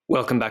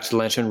Welcome back to the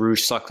Lanterne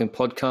Rouge Cycling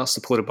Podcast,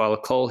 supported by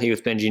Lecole, here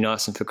with Benji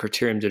Nyssen for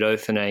Criterium du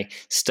Dauphiné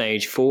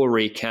Stage 4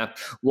 recap.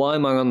 Why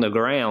am I on the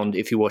ground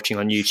if you're watching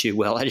on YouTube?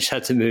 Well, I just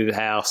had to move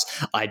house.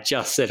 I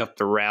just set up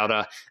the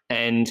router,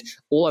 and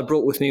all I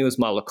brought with me was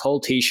my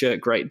Lecole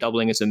t-shirt, great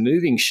doubling as a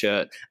moving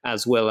shirt,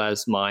 as well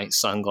as my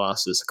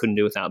sunglasses. I couldn't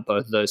do without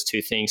both of those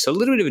two things. So a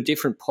little bit of a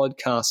different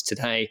podcast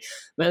today,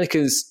 mainly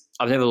because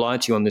I've never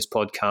lied to you on this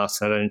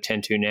podcast, and I don't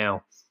intend to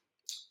now.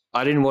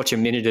 I didn't watch a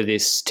minute of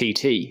this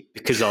TT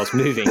because I was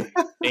moving.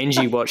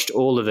 Benji watched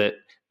all of it.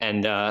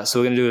 And so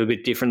we're going to do it a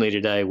bit differently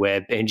today,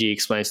 where Benji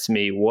explains to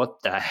me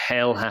what the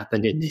hell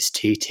happened in this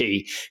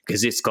TT,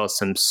 because it's got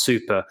some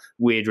super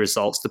weird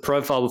results. The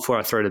profile before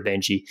I throw to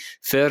Benji: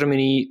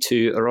 Fermini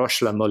to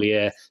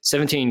Roche-la-Molière,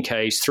 17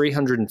 Ks,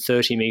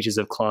 330 meters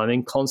of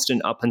climbing,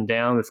 constant up and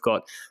down. We've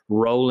got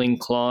rolling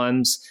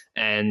climbs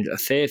and a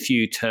fair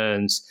few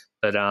turns.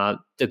 But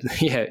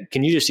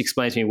can you just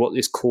explain to me what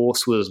this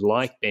course was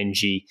like,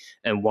 Benji,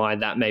 and why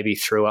that maybe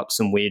threw up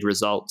some weird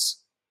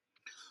results?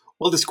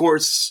 Well, this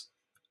course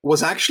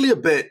was actually a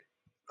bit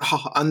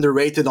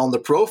underrated on the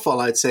profile,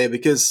 I'd say,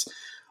 because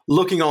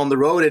looking on the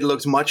road, it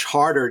looked much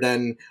harder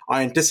than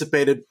I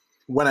anticipated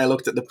when I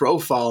looked at the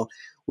profile.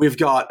 We've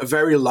got a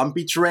very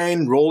lumpy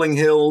terrain, rolling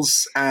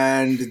hills,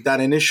 and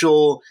that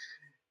initial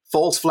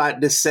false flat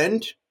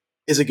descent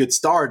is a good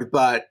start,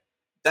 but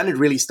then it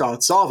really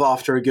starts off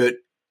after a good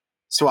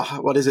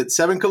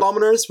 7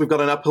 kilometers? We've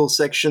got an uphill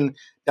section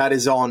that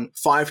is on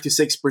 5 to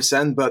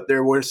 6%, but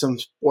there were some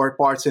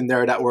parts in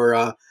there that were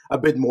a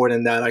bit more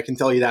than that. I can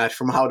tell you that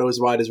from how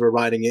those riders were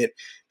riding it.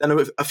 Then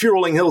a few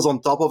rolling hills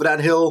on top of that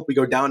hill. We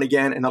go down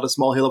again, another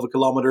small hill of a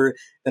kilometer,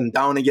 then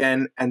down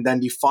again, and then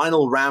the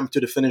final ramp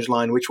to the finish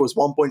line, which was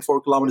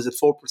 1.4 kilometers at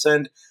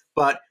 4%.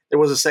 But there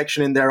was a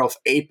section in there of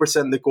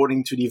 8%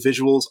 according to the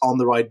visuals on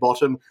the right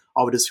bottom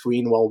of the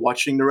screen while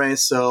watching the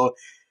race. So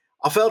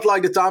I felt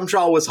like the time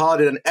trial was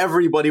harder than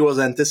everybody was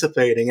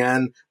anticipating,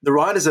 and the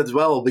riders as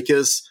well,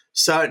 because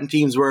certain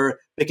teams were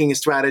picking a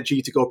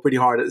strategy to go pretty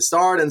hard at the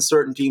start, and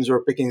certain teams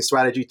were picking a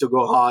strategy to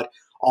go hard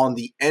on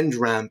the end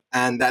ramp,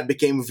 and that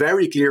became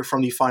very clear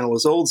from the final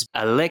results.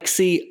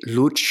 Alexei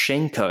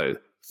Lutsenko,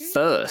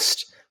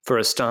 first for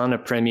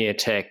Astana Premier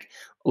Tech,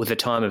 with a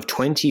time of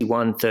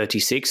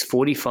 21:36,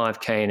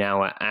 45k an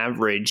hour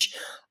average.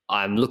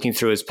 I'm looking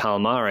through his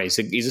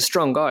Palmares. He's a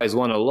strong guy. He's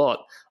won a lot.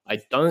 I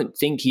don't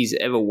think he's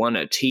ever won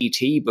a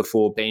TT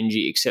before,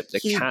 Benji, except the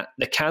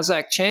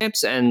Kazakh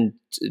champs and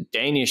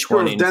Danish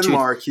one in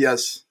Denmark,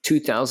 yes,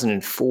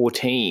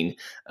 2014.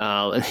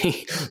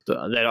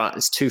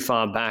 It's too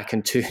far back,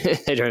 and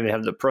they don't even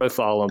have the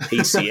profile on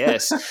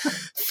PCS.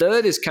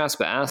 Third is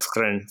Kasper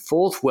Askren.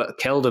 Fourth,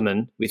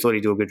 Kelderman. We thought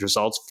he'd do good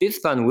results.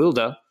 Fifth, Van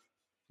Wilder.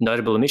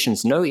 Notable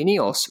omissions: no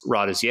Ineos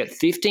riders yet.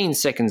 15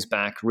 seconds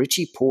back.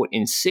 Richie Port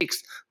in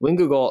 6th.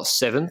 Wingegaard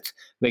 7th.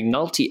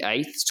 McNulty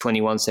 8th,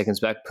 21 seconds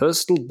back.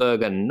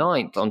 Purcellberger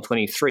 9th on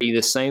 23,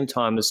 the same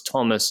time as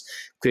Thomas.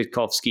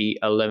 Kwiatkowski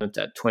 11th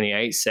at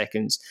 28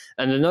 seconds.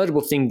 And the notable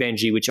thing,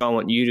 Benji, which I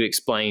want you to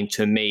explain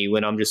to me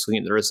when I'm just looking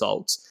at the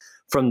results,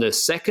 from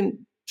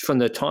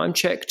the time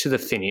check to the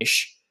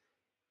finish,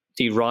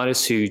 the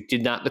riders who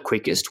did that the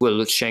quickest were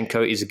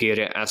Lutsenko,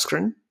 Izagirre,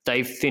 Askren.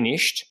 They've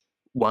finished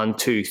 1,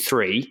 2,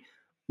 3.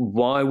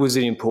 Why was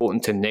it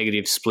important to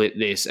negative split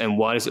this, and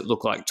why does it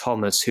look like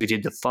Thomas, who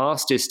did the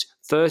fastest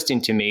first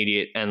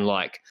intermediate and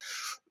like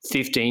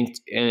 15th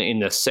in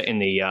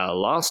the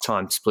last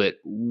time split?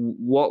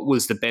 What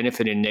was the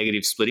benefit in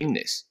negative splitting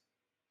this?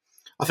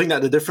 I think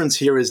that the difference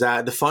here is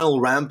that the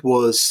final ramp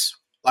was,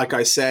 like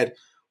I said,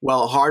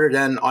 well, harder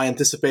than I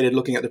anticipated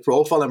looking at the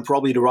profile, and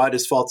probably the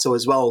riders thought so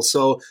as well.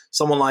 So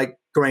someone like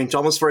Geraint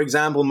Thomas, for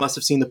example, must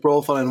have seen the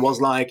profile and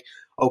was like,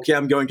 okay,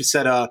 I'm going to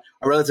set a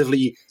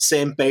relatively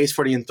same pace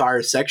for the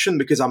entire section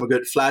because I'm a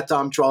good flat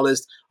time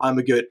trialist, I'm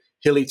a good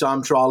hilly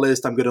time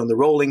trialist, I'm good on the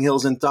rolling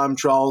hills and time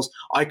trials.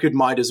 I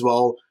might as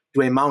well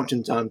do a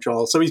mountain time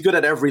trial. So he's good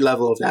at every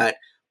level of that.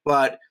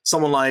 But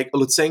someone like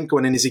Lutsenko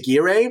and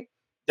Izagirre,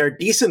 they're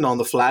decent on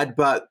the flat,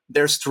 but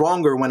they're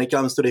stronger when it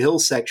comes to the hill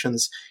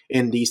sections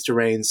in these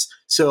terrains.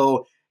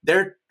 So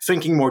they're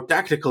thinking more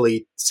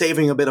tactically,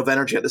 saving a bit of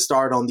energy at the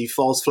start on the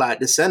false flat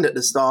descent at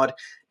the start,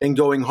 and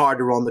going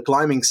harder on the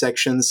climbing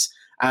sections.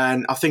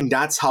 And I think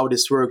that's how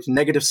this worked.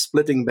 Negative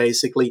splitting,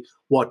 basically,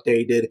 what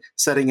they did,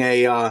 setting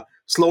a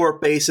slower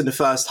pace in the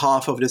first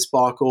half of this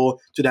parkour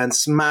to then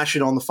smash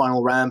it on the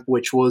final ramp,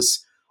 which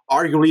was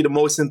arguably the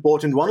most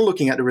important one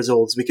looking at the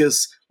results,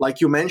 because, like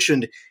you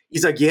mentioned,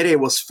 Izagirre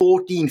was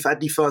 14th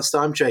at the first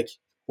time check.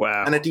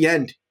 Wow. And at the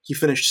end, he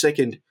finished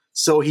second.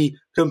 So he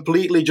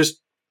completely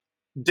just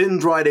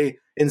didn't ride a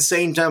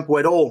insane tempo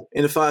at all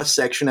in the first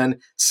section and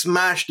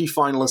smashed the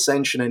final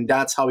ascension, and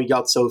that's how he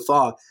got so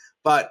far.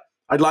 But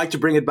I'd like to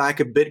bring it back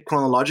a bit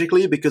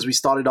chronologically, because we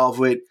started off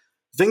with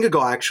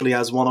Vingegaard actually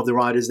as one of the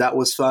riders that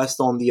was first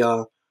on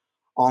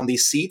the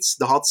seats,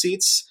 the hot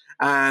seats.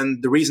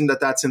 And the reason that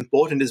that's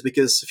important is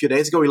because a few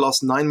days ago he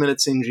lost 9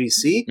 minutes in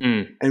GC,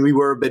 and we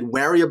were a bit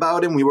wary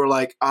about him. We were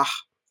like,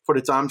 for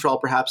the time trial,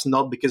 perhaps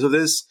not because of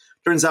this.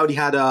 Turns out he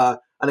had a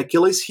an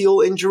Achilles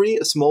heel injury,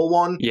 a small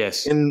one,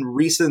 Yes. in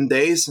recent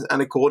days,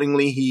 and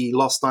accordingly he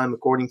lost time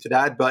according to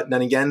that. But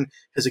then again,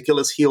 his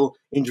Achilles heel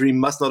injury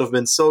must not have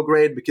been so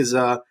great because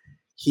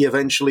he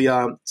eventually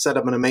set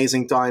up an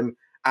amazing time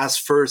as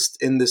first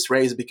in this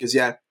race because,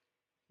 yeah,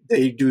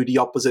 they do the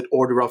opposite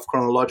order of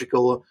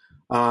chronological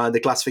the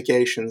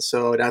classification.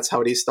 So that's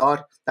how they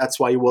start. That's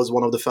why he was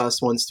one of the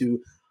first ones to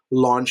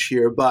launch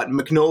here. But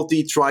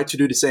McNulty tried to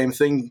do the same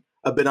thing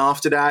a bit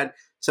after that,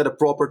 set a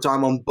proper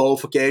time on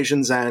both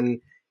occasions, and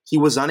he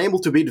was unable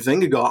to beat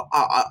Vingegaard.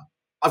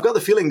 I've got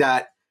the feeling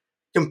that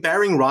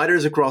comparing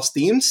riders across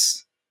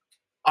teams,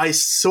 I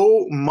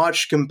so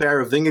much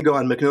compare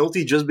Vingegaard and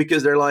McNulty just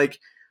because they're like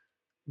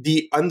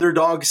the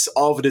underdogs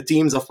of the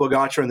teams of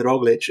Pogacar and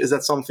Roglic. Is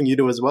that something you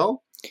do as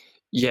well?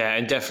 Yeah,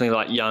 and definitely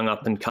like young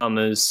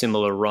up-and-comers,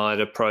 similar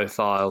rider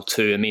profile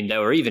too. I mean, they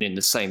were even in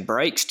the same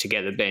breaks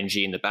together,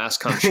 Benji, in the Basque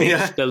Country.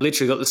 Yeah. They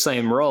literally got the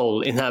same role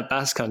in that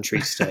Basque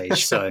Country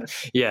stage. So,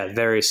 yeah,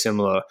 very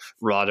similar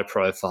rider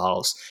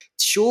profiles.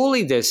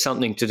 Surely there's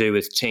something to do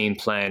with team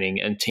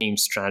planning and team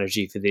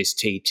strategy for this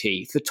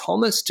TT. For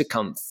Thomas to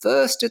come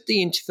first at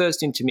the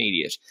first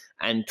intermediate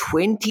and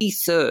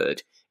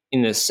 23rd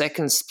in the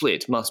second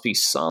split must be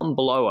some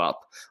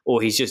blow-up,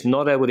 or he's just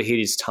not able to hit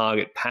his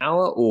target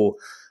power, or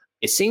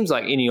it seems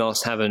like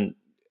Ineos haven't,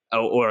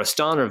 or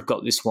Astana have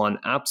got this one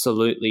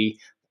absolutely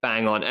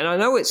bang on. And I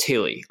know it's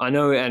hilly. I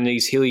know, and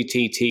these hilly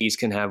TTs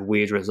can have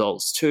weird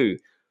results too.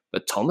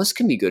 But Thomas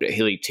can be good at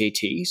hilly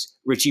TTs.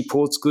 Richie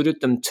Porte's good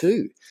at them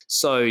too.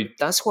 So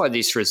that's why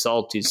this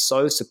result is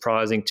so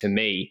surprising to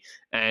me.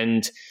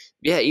 And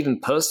yeah,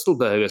 even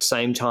Purstleberger,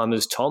 same time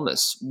as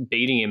Thomas,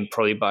 beating him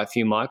probably by a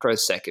few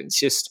microseconds.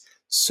 Just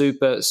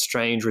super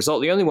strange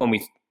result. The only one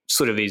we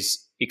sort of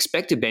is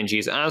expected, Benji,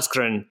 is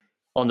Asgren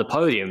on the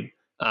podium.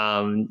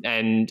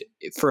 And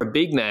for a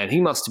big man, he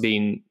must have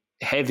been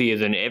heavier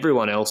than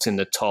everyone else in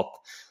the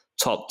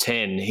top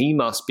 10. He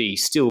must be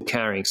still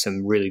carrying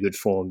some really good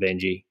form,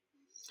 Benji.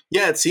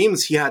 Yeah, it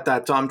seems he had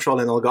that time trial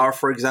in Algarve,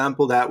 for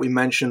example, that we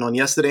mentioned on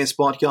yesterday's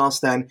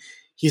podcast, and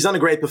he's done a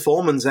great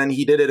performance, and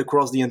he did it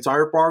across the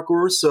entire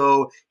parcours,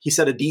 so he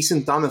set a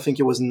decent time. I think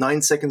it was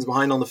 9 seconds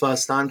behind on the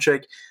first time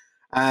check,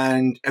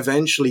 and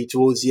eventually,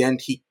 towards the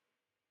end, he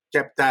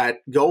kept that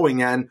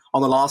going, and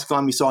on the last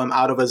climb, we saw him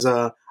out of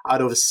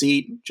his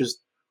seat, just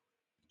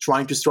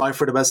trying to strive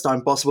for the best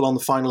time possible on the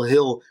final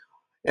hill.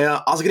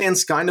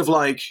 Asgren's kind of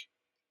like,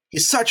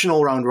 he's such an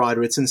all-round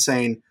rider, it's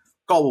insane.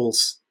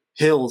 Cobbles,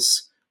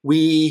 hills.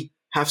 We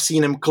have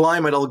seen him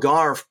climb at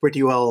Algarve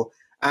pretty well.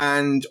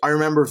 And I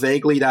remember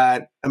vaguely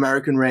that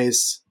American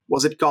race,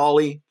 was it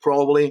Cali?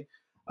 Probably,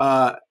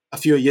 a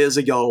few years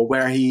ago,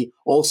 where he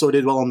also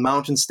did well on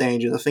mountain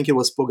stages. I think it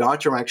was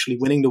Pogacar actually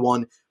winning the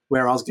one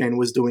where Asgren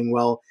was doing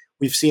well.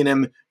 We've seen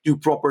him do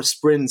proper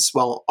sprints.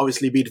 Well,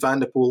 obviously beat Van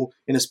der Poel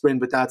in a sprint,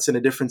 but that's in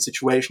a different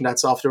situation.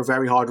 That's after a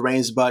very hard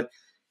race. But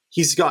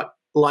he's got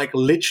like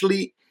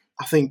literally,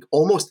 I think,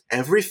 almost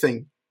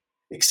everything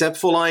except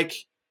for like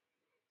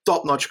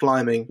top-notch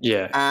climbing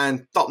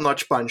and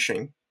top-notch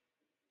punching.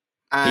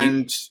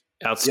 And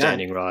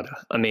outstanding rider.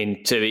 I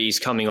mean, he's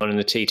coming on in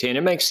the TT, and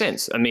it makes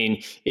sense. I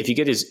mean, if you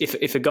get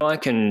if a guy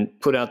can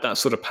put out that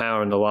sort of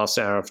power in the last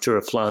hour of Tour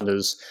of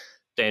Flanders,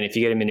 then if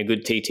you get him in a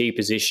good TT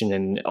position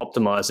and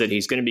optimize it,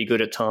 he's going to be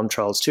good at time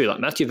trials too. Like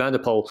Mathieu van der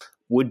Poel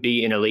would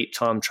be an elite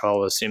time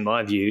trialist, in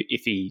my view,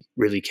 if he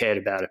really cared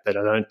about it. But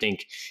I don't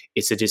think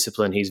it's a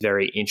discipline he's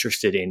very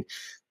interested in.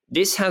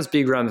 This has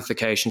big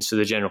ramifications for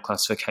the general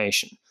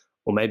classification.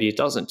 Or maybe it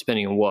doesn't,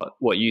 depending on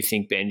what you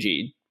think,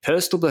 Benji.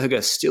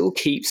 Purstleberger still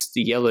keeps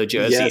the yellow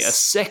jersey, a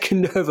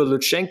second over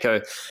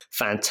Lutsenko.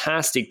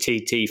 Fantastic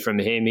TT from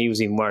him. He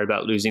was even worried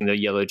about losing the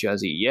yellow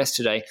jersey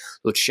yesterday.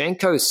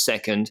 Lutsenko's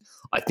second.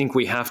 I think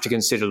we have to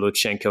consider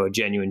Lutsenko a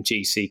genuine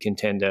GC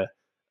contender,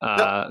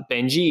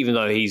 Benji, even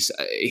though he's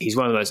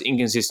one of the most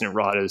inconsistent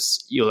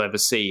riders you'll ever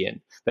see.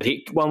 But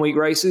 1 week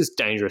races,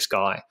 dangerous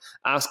guy.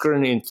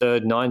 Asgren in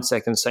third, 9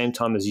 seconds, same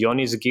time as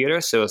Yoni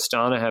Zagira. So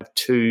Astana have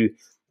two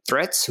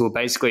threats who are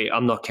basically,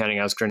 I'm not counting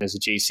Asgren as a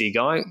GC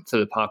guy for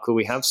the parkour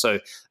we have. So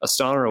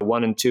Astana are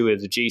 1 and 2 are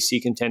the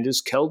GC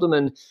contenders.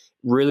 Kelderman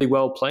really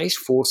well placed,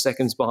 4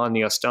 seconds behind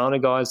the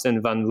Astana guys.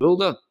 Then Van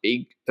Wilder,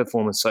 big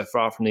performance so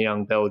far from the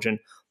young Belgian.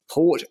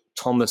 Port,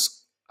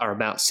 Thomas are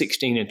about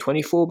 16 and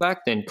 24 back,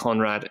 then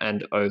Conrad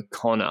and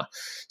O'Connor.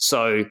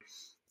 So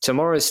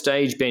tomorrow's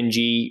stage,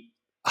 Benji,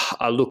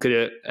 I look at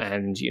it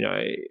and,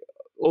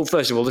 well,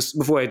 first of all,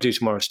 before I do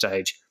tomorrow's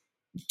stage,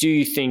 do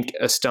you think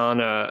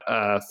Astana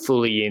are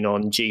fully in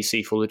on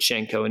GC for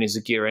Lutsenko and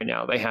Izagirre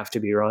now? They have to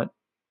be, right?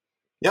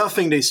 Yeah, I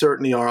think they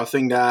certainly are. I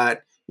think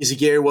that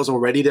Izagirre was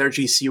already their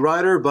GC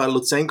rider, but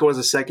Lutsenko as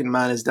a second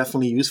man is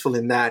definitely useful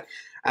in that.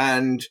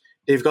 And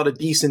they've got a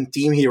decent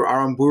team here.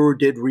 Aramburu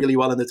did really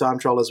well in the time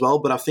trial as well,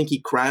 but I think he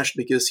crashed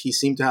because he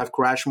seemed to have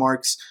crash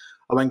marks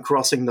when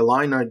crossing the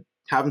line. I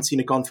haven't seen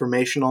a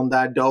confirmation on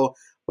that, though,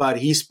 but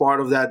he's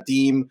part of that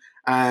team.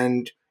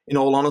 And in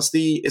all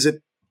honesty, is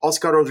it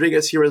Oscar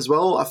Rodriguez here as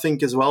well, I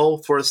think, as well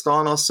for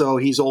Astana, so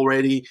he's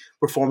already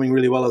performing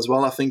really well as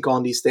well. I think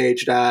on the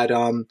stage that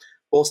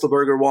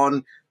Purstleberger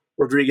won,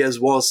 Rodriguez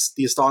was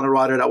the Astana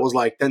rider that was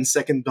like 10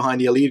 seconds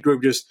behind the elite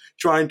group, just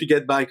trying to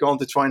get back on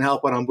to try and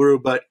help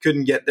Aramburu, but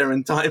couldn't get there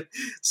in time.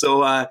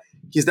 So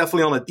he's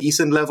definitely on a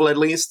decent level at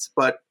least,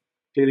 but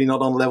clearly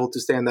not on the level to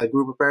stay in that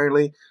group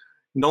apparently.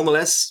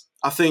 Nonetheless,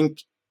 I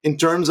think in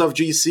terms of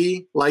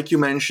GC, like you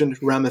mentioned,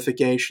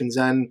 ramifications.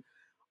 And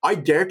I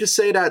dare to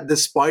say that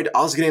despite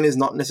Asgreen is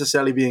not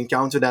necessarily being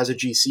counted as a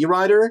GC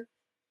rider,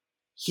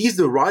 he's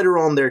the rider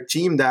on their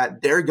team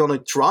that they're going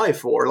to try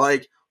for.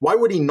 Like, why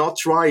would he not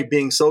try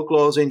being so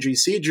close in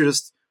GC?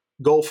 Just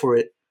go for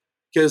it.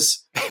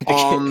 Because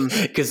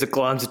the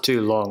climbs are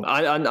too long.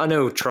 I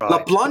know try.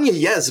 La Plagne,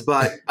 yes,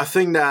 but I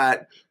think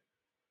that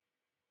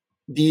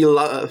the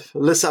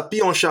Le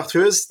Sapie en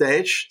Chartreuse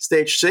stage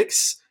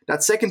 6,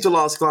 that second to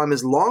last climb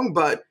is long,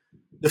 but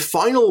the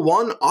final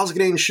one,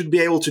 Asgreen should be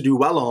able to do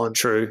well on.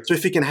 True. So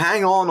if he can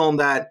hang on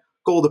that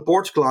Col de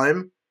Port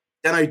climb,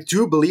 then I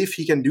do believe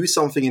he can do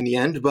something in the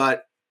end,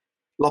 but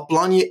La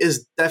Plagne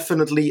is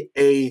definitely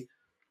a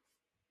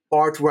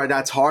part where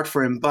that's hard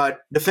for him. But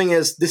the thing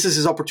is, this is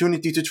his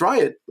opportunity to try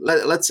it.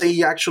 Let's say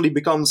he actually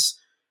becomes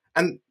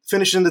and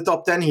finish in the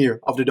top 10 here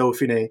of the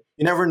Dauphiné.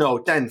 You never know,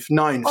 10th,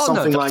 9th,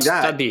 something like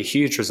that. That'd be a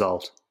huge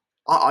result.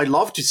 I'd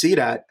love to see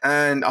that.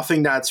 And I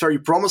think that's very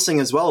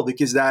promising as well,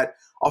 because that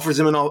offers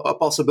him a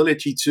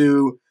possibility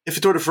to, if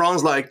the Tour de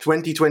France like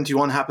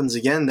 2021 happens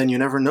again, then you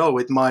never know.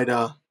 It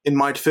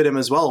might fit him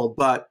as well.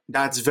 But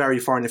that's very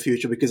far in the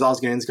future, because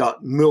Asgreen's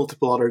got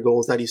multiple other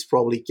goals that he's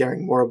probably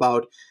caring more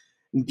about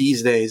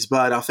these days.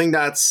 But I think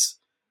that's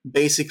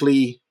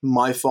basically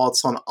my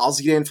thoughts on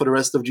Asgreen for the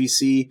rest of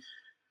GC.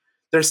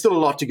 There's still a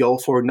lot to go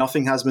for.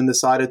 Nothing has been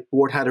decided.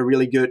 Port had a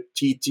really good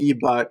TT,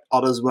 but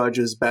others were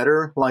just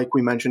better. Like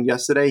we mentioned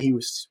yesterday, he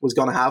was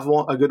going to have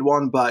a good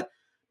one, but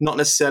not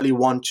necessarily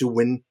one to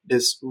win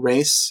this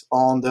race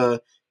on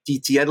the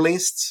TT at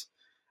least.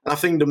 And I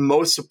think the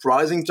most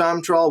surprising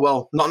time trial,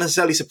 well, not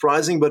necessarily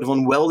surprising, but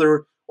Van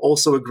Welder,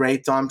 also a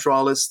great time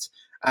trialist,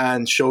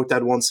 and showed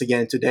that once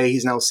again today.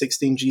 He's now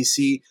 16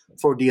 GC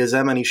for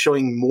DSM, and he's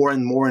showing more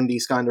and more in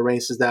these kind of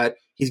races that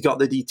he's got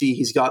the DT,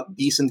 he's got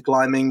decent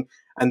climbing,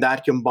 and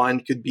that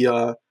combined could be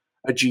a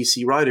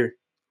GC rider.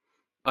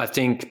 I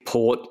think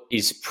Port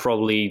is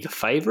probably the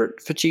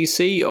favourite for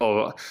GC,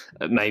 or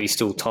maybe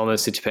still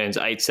Thomas. It depends.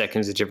 8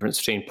 seconds the difference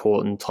between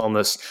Port and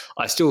Thomas.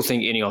 I still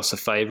think Ineos are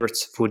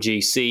favourites for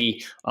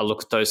GC. I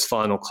look at those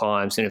final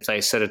climbs, and if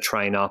they set a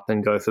train up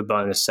and go for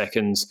bonus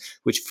seconds,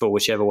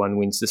 whichever one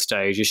wins the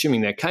stage, assuming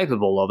they're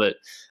capable of it,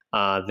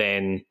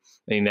 then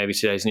maybe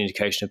today's an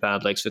indication of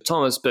bad legs for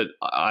Thomas, but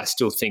I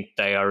still think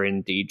they are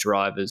in the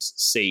driver's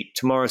seat.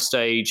 Tomorrow's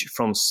stage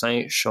from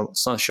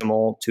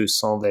Saint-Chamond to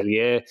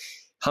Saint-Vallier,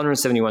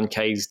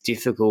 171k is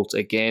difficult.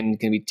 Again,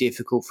 going to be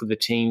difficult for the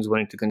teams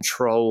wanting to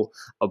control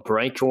a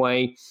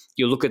breakaway.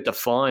 You look at the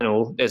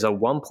final, there's a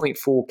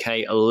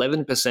 1.4k,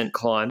 11%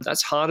 climb.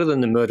 That's harder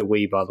than the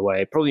Murder-Wee, by the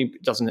way. It probably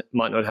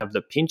might not have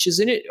the pinches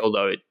in it,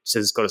 although it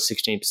says it's got a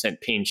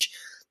 16% pinch.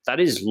 That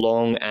is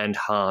long and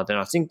hard, and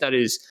I think that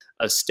is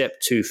a step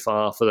too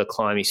far for the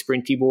climby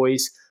sprinty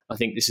boys. I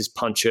think this is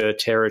puncher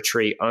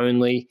territory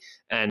only.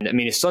 And I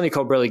mean, if Sonny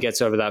Colbrelli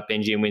gets over that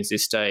Benji and wins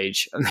this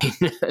stage, I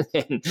mean,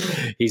 then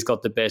he's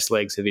got the best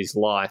legs of his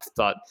life.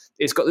 But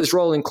it's got this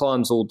rolling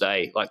climbs all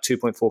day, like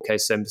 2.4K,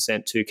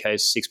 7%, 2K,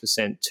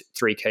 6%,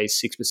 3K,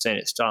 6%.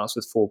 It starts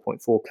with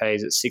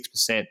 4.4Ks at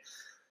 6%.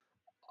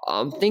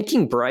 I'm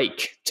thinking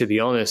break, to be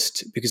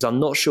honest, because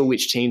I'm not sure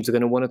which teams are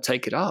going to want to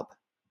take it up.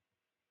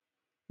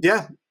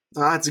 Yeah,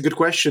 that's a good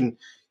question.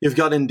 You've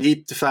got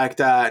indeed the fact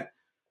that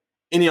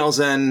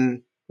Ineos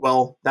and,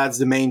 well, that's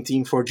the main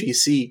team for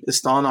GC.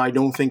 Astana, I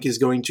don't think, is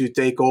going to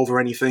take over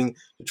anything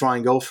to try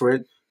and go for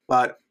it.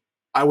 But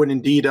I would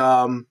indeed,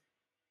 I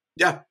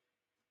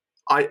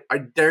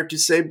dare to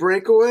say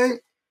breakaway,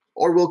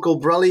 or will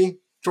Colbrelli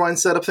try and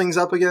set up things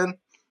up again?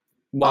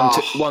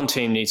 One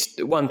team is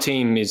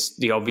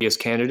the obvious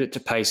candidate to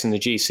pace in the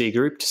GC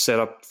group to set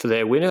up for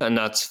their winner, and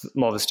that's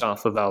Movistar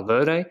for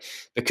Valverde.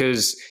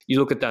 Because you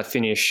look at that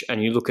finish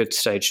and you look at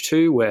stage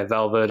 2, where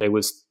Valverde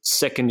was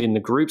second in the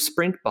group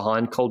sprint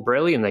behind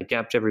Colbrelli, and they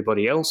gapped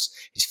everybody else.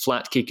 His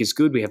flat kick is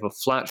good. We have a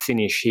flat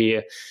finish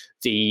here.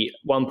 The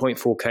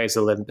 1.4K is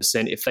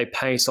 11%. If they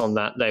pace on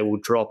that, they will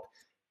drop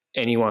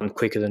anyone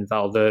quicker than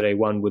Valverde,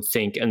 one would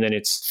think, and then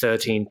it's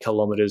 13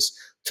 kilometers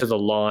to the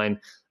line.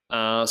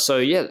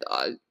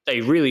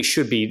 They really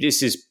should be.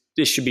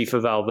 This should be for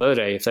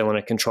Valverde if they want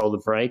to control the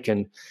break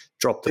and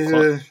drop the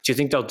clock. Do you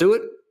think they'll do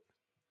it?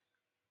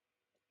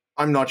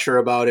 I'm not sure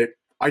about it.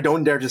 I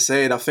don't dare to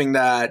say it. I think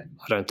that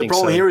the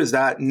problem here is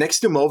that next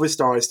to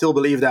Movistar, I still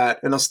believe that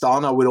an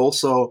Astana would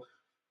also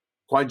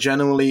quite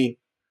genuinely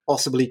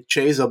possibly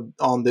chase up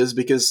on this,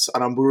 because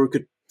Aramburu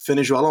could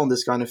finish well on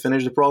this kind of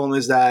finish. The problem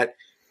is that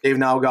they've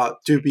now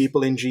got 2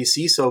 people in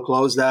GC so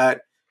close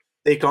that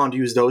they can't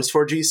use those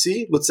for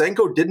GC.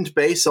 Lutsenko didn't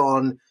pace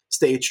on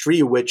stage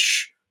 3,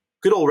 which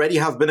could already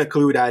have been a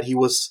clue that he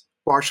was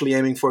partially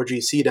aiming for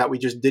GC that we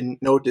just didn't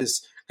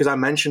notice, because I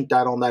mentioned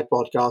that on that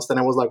podcast, and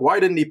I was like, why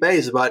didn't he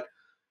pace? But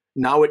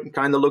now it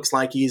kind of looks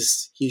like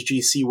he's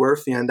GC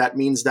worthy, and that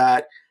means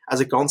that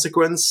as a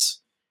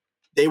consequence,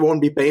 they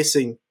won't be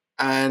pacing.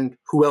 And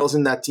who else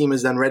in that team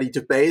is then ready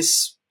to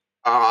pace?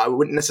 I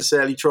wouldn't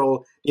necessarily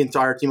throw the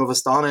entire team of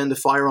Astana in the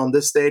fire on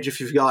this stage if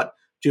you've got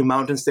two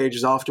mountain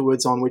stages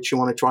afterwards on which you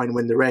want to try and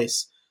win the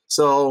race.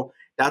 So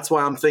that's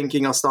why I'm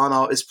thinking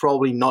Astana is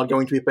probably not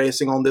going to be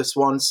pacing on this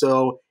one.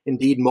 So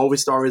indeed,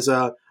 Movistar is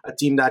a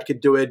team that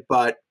could do it,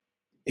 but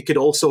it could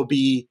also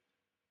be...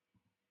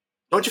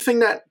 Don't you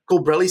think that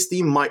Colbrelli's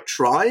team might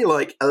try?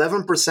 Like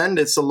 11%,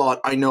 it's a lot,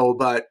 I know,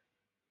 but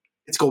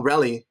it's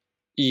Colbrelli.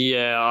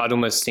 Yeah, I'd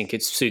almost think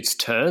it suits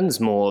Turns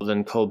more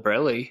than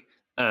Colbrelli.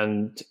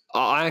 And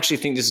I actually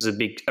think this is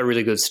a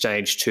really good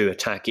stage to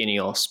attack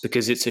Ineos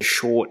because it's a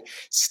short,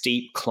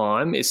 steep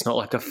climb. It's not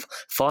like a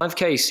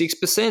 5K,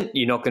 6%.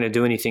 You're not going to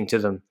do anything to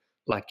them.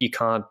 Like you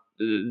can't,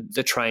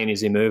 the train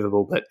is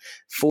immovable. But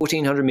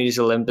 1,400 meters,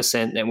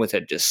 11%, then with a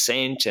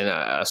descent and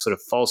a sort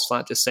of false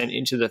flat descent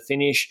into the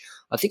finish,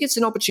 I think it's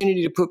an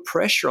opportunity to put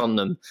pressure on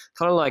them.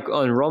 Kind of like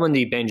on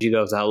Romandy, Benji,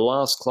 there was our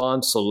last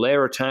climb.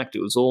 Soler attacked.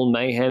 It was all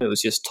mayhem. It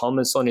was just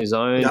Thomas on his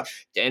own. Yeah.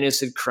 Dennis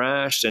had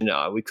crashed, and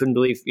we couldn't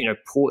believe,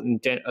 Port and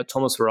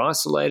Thomas were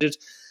isolated,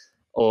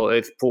 or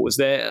if Port was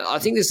there. I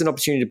think there's an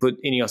opportunity to put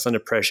Ineos under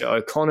pressure.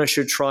 O'Connor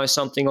should try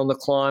something on the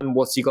climb.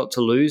 What's he got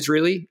to lose,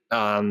 really?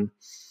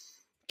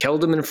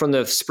 Kelderman from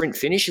the sprint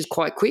finish is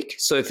quite quick.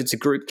 So if it's a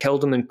group,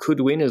 Kelderman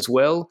could win as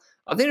well.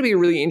 I think it'll be a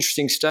really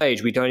interesting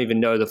stage. We don't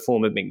even know the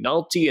form of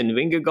McNulty and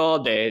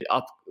Vingegaard. They're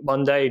up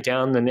one day,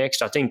 down the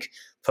next. I think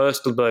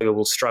Purstleberger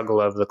will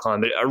struggle over the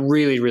climb, but a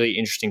really, really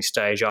interesting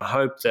stage. I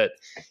hope that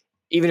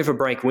even if a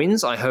break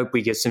wins, I hope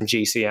we get some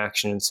GC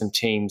action and some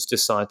teams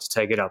decide to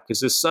take it up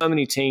because there's so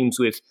many teams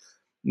with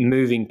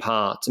moving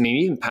parts. I mean,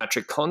 even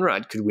Patrick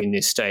Conrad could win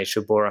this stage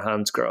for Bora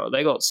Hansgrohe.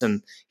 They got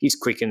he's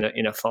quick in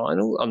a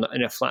final,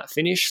 in a flat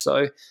finish.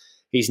 So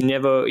he's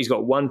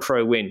got one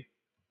pro win.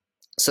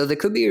 So there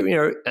could be,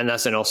 and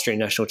that's an Austrian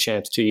national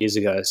champs 2 years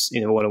ago,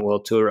 won a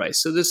world tour race.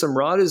 So there's some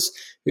riders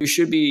who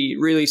should be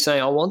really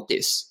saying, I want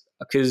this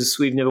because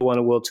we've never won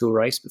a world tour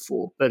race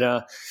before. But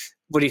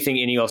what do you think,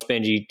 Ineos,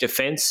 Benji?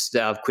 Defense, they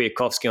have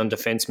Kwiatkowski on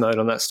defense mode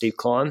on that steep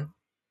climb?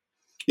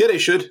 Yeah, they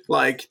should.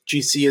 Like,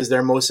 GC is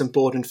their most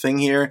important thing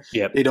here.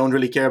 Yep. They don't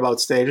really care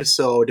about stages.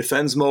 So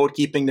defense mode,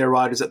 keeping their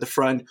riders at the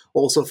front.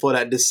 Also for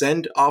that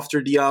descent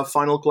after the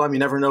final climb. You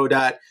never know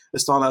that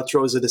Astana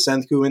throws a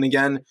descent coup in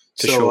again.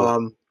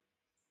 Sure.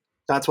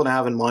 That's what I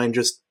have in mind.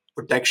 Just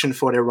protection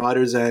for their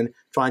riders and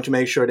trying to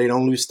make sure they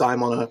don't lose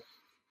time on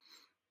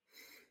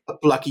a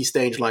plucky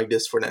stage like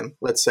this for them,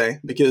 let's say,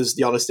 because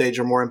the other stages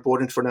are more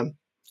important for them.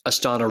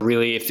 Astana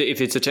really, if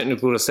it's a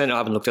technical descent, I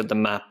haven't looked at the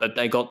map, but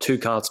they got two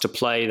cards to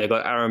play. They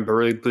got Aaron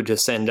Baroud, good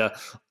descender.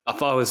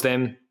 If I was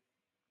them,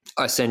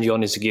 I send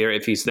Ion Izagirre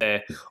if he's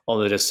there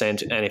on the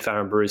descent, and if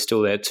Aaron Baroud's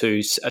still there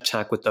to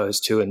attack with those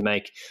two and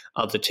make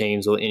other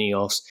teams or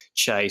Ineos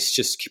chase.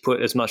 Just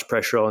put as much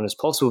pressure on as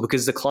possible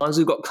because the climbs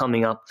we've got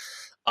coming up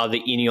are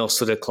the Ineos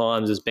sort of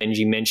climbs, as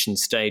Benji mentioned,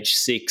 stage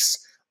 6,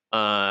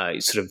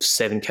 sort of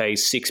 7K,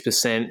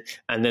 6%,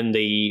 and then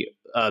the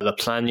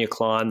Plania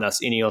climb,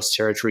 that's Ineos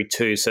territory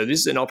too. So this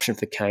is an option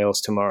for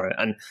chaos tomorrow,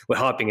 and we're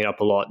hyping it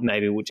up a lot.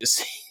 Maybe we'll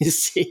just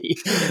see.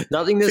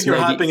 Nothing that's You're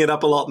hyping it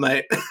up a lot,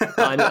 mate.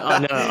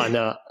 I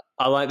know.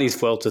 I like these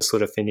Vuelta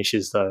sort of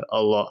finishes though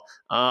a lot.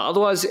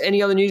 Otherwise,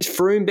 any other news?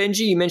 Froome,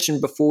 Benji, you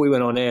mentioned before we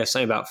went on air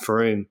something about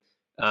Froome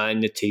in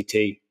the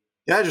TT.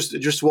 Yeah, it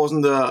just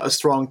wasn't a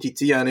strong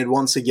TT, and it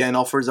once again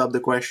offers up the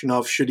question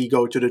of should he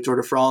go to the Tour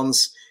de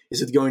France?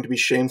 Is it going to be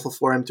shameful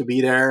for him to be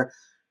there?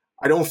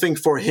 I don't think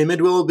for him it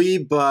will be,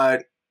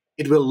 but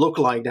it will look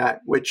like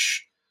that,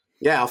 which,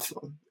 yeah,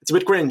 it's a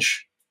bit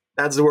cringe.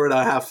 That's the word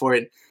I have for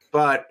it.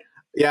 But,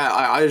 yeah,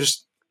 I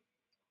just...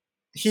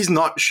 He's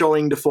not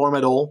showing the form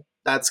at all.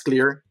 That's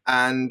clear.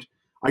 And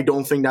I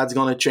don't think that's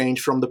going to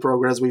change from the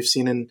progress we've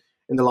seen in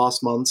the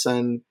last months.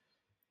 And,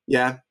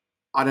 yeah,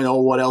 I don't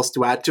know what else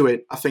to add to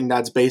it. I think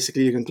that's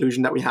basically the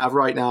conclusion that we have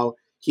right now.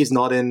 He's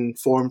not in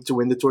form to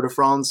win the Tour de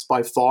France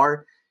by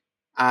far.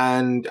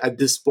 And at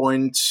this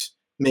point...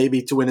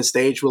 maybe to win a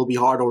stage will be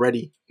hard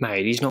already.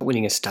 Mate, he's not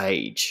winning a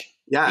stage.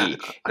 Yeah,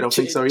 I don't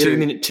think so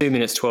either. 2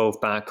 minutes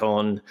 12 back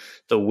on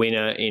the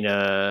winner in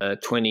a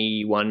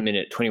 21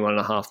 and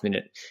a half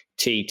minute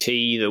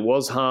TT that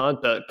was hard,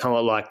 but kind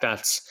of like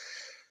that's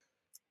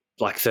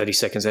like 30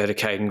 seconds ahead of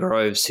Caden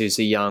Groves, who's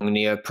a young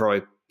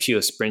neo-pro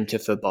pure sprinter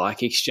for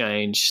Bike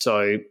Exchange.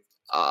 So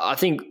I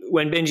think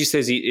when Benji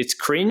says it's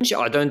cringe,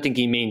 I don't think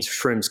he means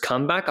Froome's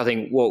comeback. I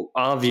think what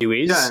our view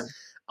is that,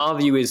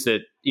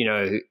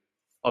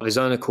 of his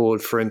own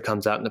accord, Froome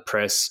comes out in the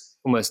press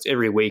almost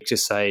every week to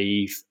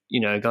say,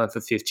 going for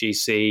 5th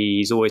GC.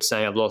 He's always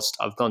saying,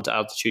 I've gone to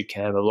altitude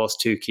camp, I've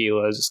lost 2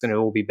 kilos, it's going to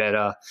all be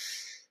better.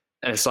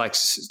 And it's like,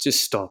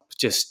 just stop.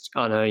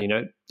 I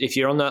know, if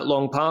you're on that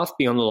long path,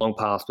 be on the long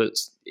path. But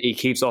he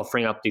keeps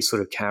offering up these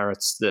sort of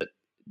carrots that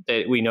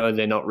we know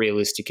they're not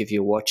realistic if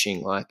you're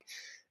watching. Like,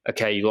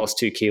 okay, you lost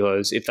 2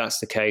 kilos. If that's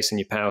the case and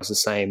your power's the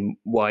same,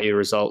 why are your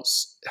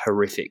results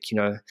horrific,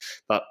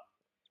 But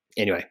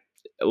anyway,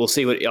 we'll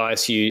see what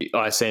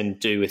ISN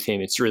do with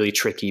him. It's really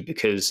tricky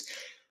because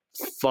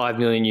 €5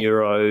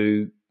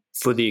 million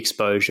for the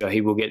exposure.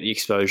 He will get the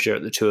exposure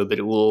at the tour, but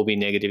it will all be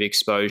negative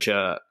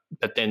exposure.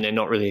 But then they're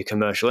not really a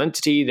commercial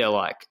entity. They're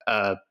like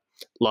a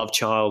love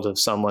child of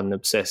someone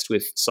obsessed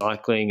with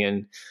cycling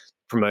and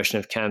promotion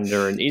of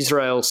Canada and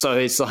Israel. So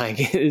it's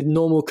like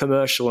normal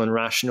commercial and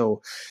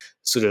rational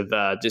sort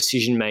of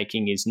decision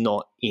making is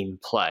not in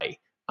play.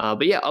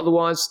 But yeah,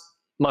 otherwise,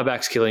 my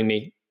back's killing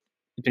me.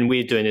 It's been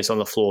weird doing this on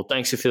the floor.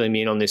 Thanks for filling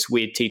me in on this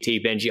weird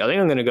TT, Benji. I think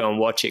I'm going to go and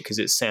watch it because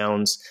it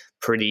sounds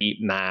pretty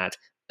mad,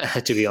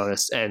 to be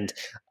honest. And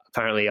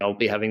apparently I'll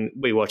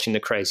be watching the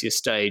craziest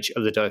stage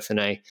of the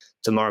Dauphiné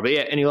tomorrow. But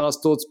yeah, any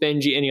last thoughts,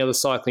 Benji? Any other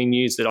cycling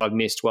news that I've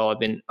missed while I've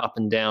been up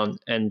and down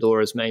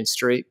Andorra's main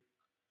street?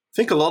 I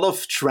think a lot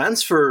of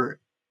transfer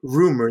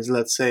rumors,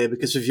 let's say,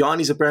 because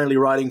Viviani's apparently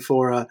riding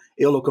for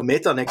Elo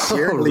Cometa next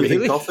year,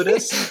 leaving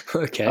Cofidis.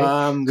 Okay.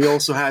 We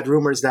also had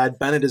rumors that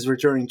Bennett is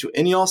returning to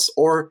Ineos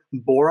or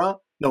Bora.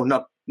 No,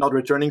 not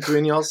returning to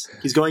Ineos.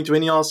 He's going to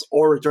Ineos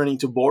or returning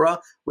to Bora,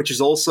 which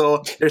is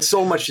also, there's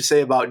so much to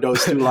say about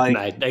those two. Like,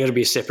 mate, they got to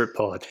be a separate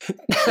pod.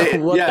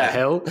 What the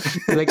hell?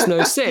 It makes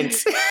no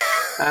sense.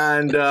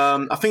 And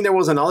I think there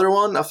was another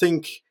one. I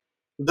think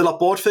the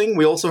Laporte thing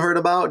we also heard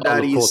about,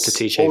 that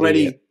he's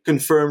already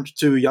confirmed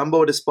to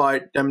Jumbo,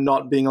 despite them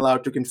not being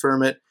allowed to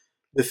confirm it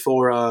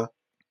before,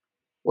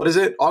 what is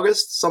it,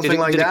 August? Something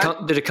like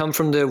that. Did it come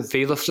from the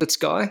Wielerflits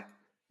guy?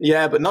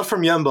 Yeah, but not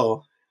from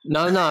Jumbo.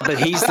 No, but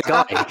he's the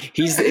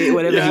guy.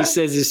 Whatever he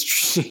says is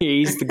true.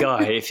 He's the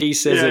guy. If he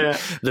says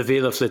it, the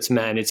Wielerflits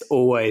man, it's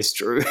always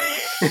true.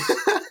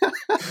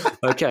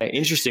 Okay,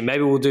 interesting.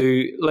 Maybe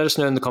let us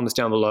know in the comments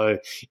down below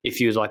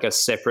if you'd like a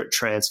separate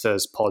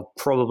transfers pod,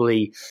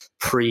 probably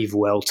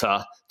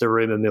pre-Vuelta. The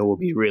rumor mill will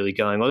be really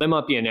going. Or there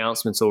might be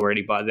announcements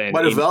already by then.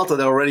 By the Vuelta,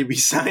 they'll already be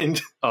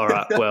signed. All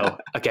right, well,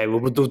 okay,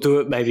 we'll do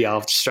it maybe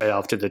straight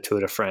after the Tour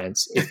de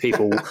France if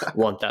people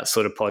want that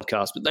sort of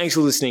podcast. But thanks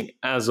for listening,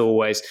 as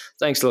always.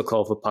 Thanks to Le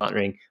Col for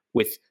partnering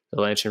with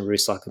the Lanterne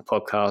Rouge Cycling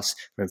Podcast.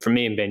 And from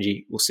me and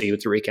Benji, we'll see you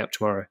with the recap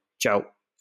tomorrow. Ciao.